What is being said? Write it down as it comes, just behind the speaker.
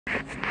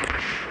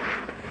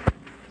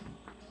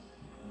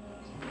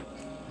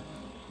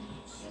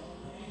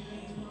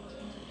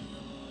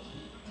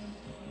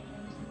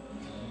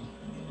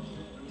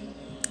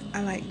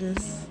I like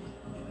this.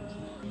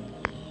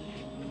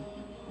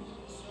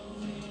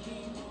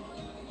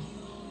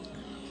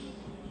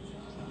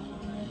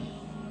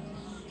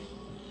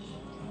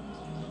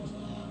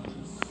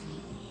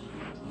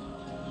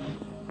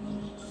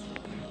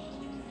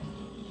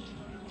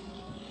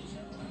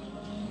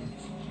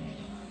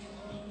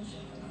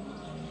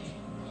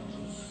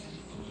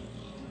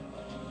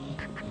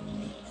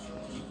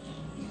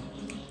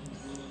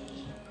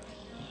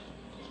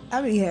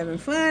 I be having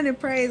fun in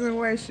praise and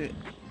worship.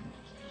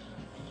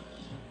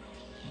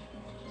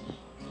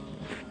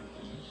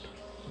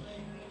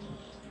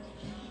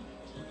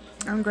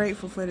 I'm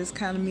grateful for this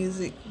kind of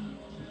music.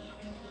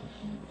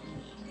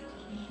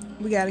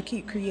 We gotta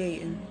keep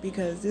creating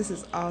because this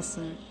is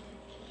awesome.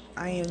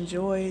 I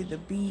enjoy the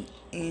beat,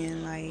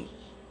 and like,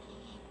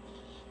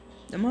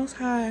 the Most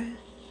High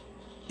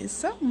is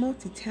so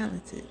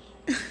multi-talented.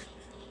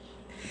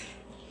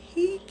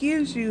 He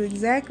gives you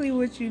exactly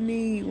what you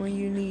need when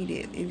you need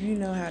it, if you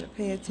know how to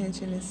pay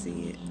attention and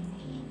see it.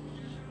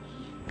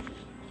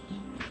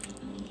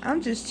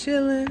 I'm just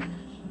chilling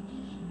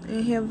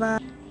in here vibing.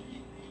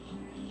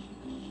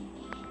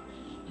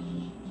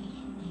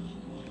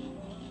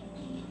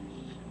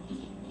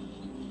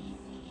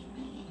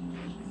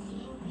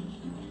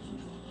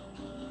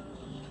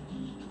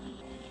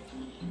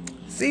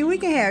 See, we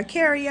can have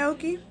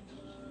karaoke.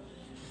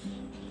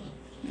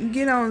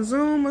 Get on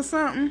Zoom or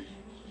something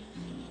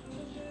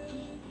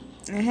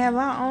and have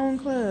our own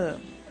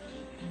club.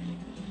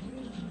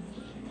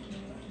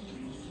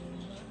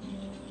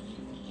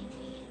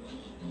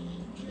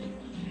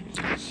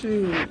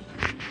 Shoot.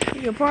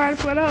 We can party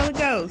for the Holy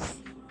Ghost.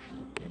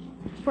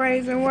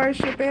 Praise and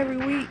worship every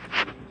week.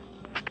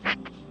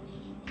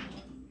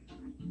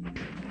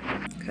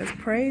 Because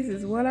praise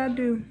is what I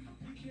do.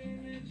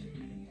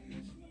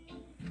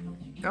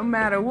 No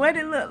matter what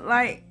it look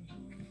like,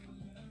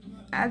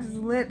 I just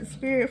let the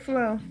Spirit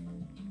flow.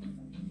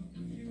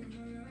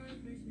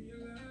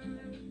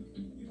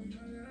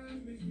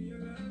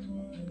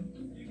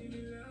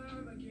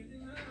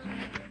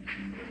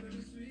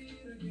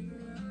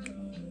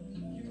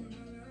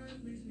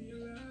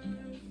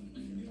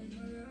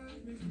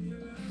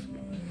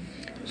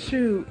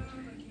 Shoot,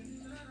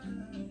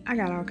 I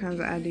got all kinds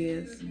of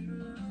ideas.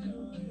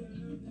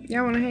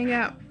 Y'all want to hang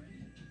out?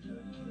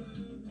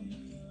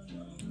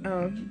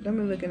 Oh, let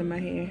me look into my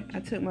hair. I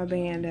took my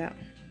band out.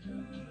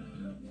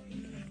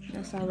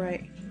 That's all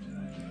right.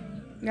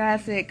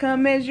 God said,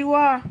 come as you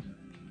are.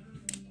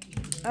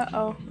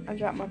 Uh-oh, I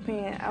dropped my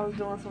pen. I was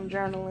doing some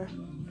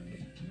journaling.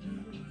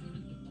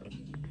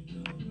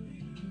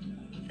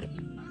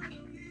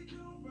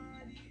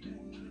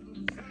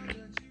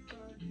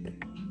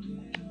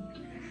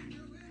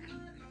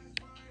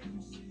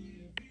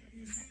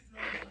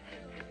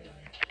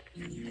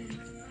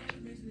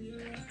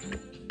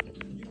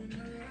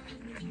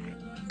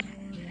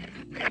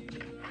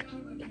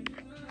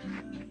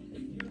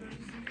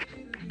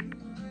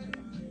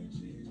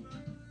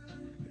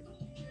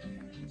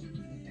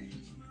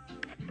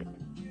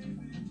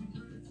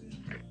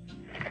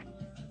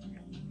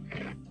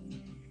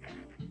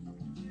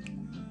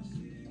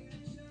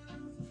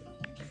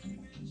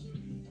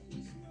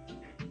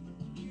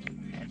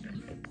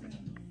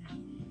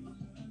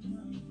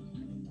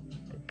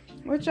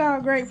 What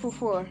y'all grateful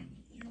for?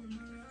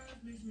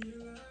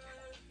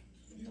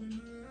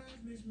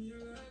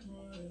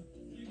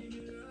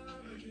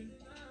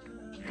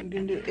 You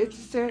can do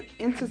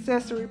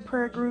intercessory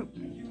prayer group.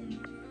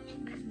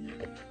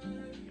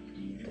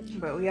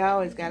 But we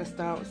always got to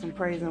start with some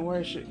praise and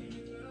worship.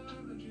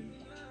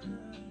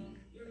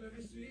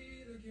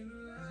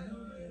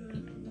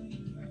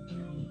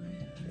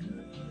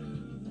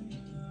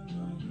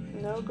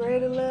 No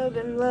greater love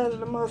than the love of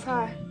the Most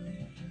High.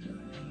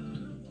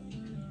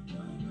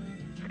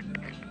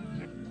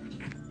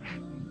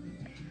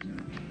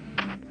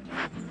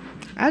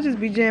 I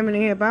just be jamming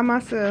in here by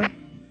myself.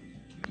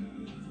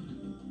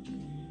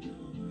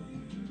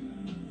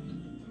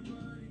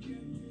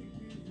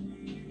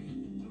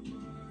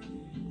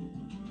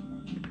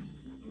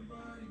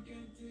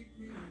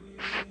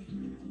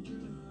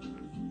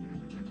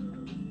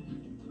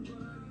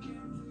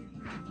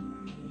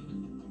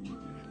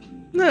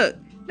 Look,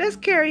 that's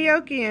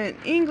karaoke in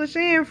English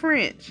and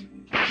French.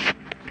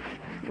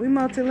 We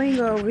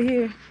multilingual over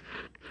here.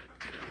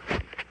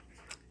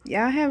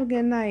 Y'all have a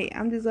good night.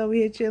 I'm just over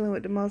here chilling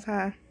with the Most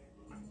High.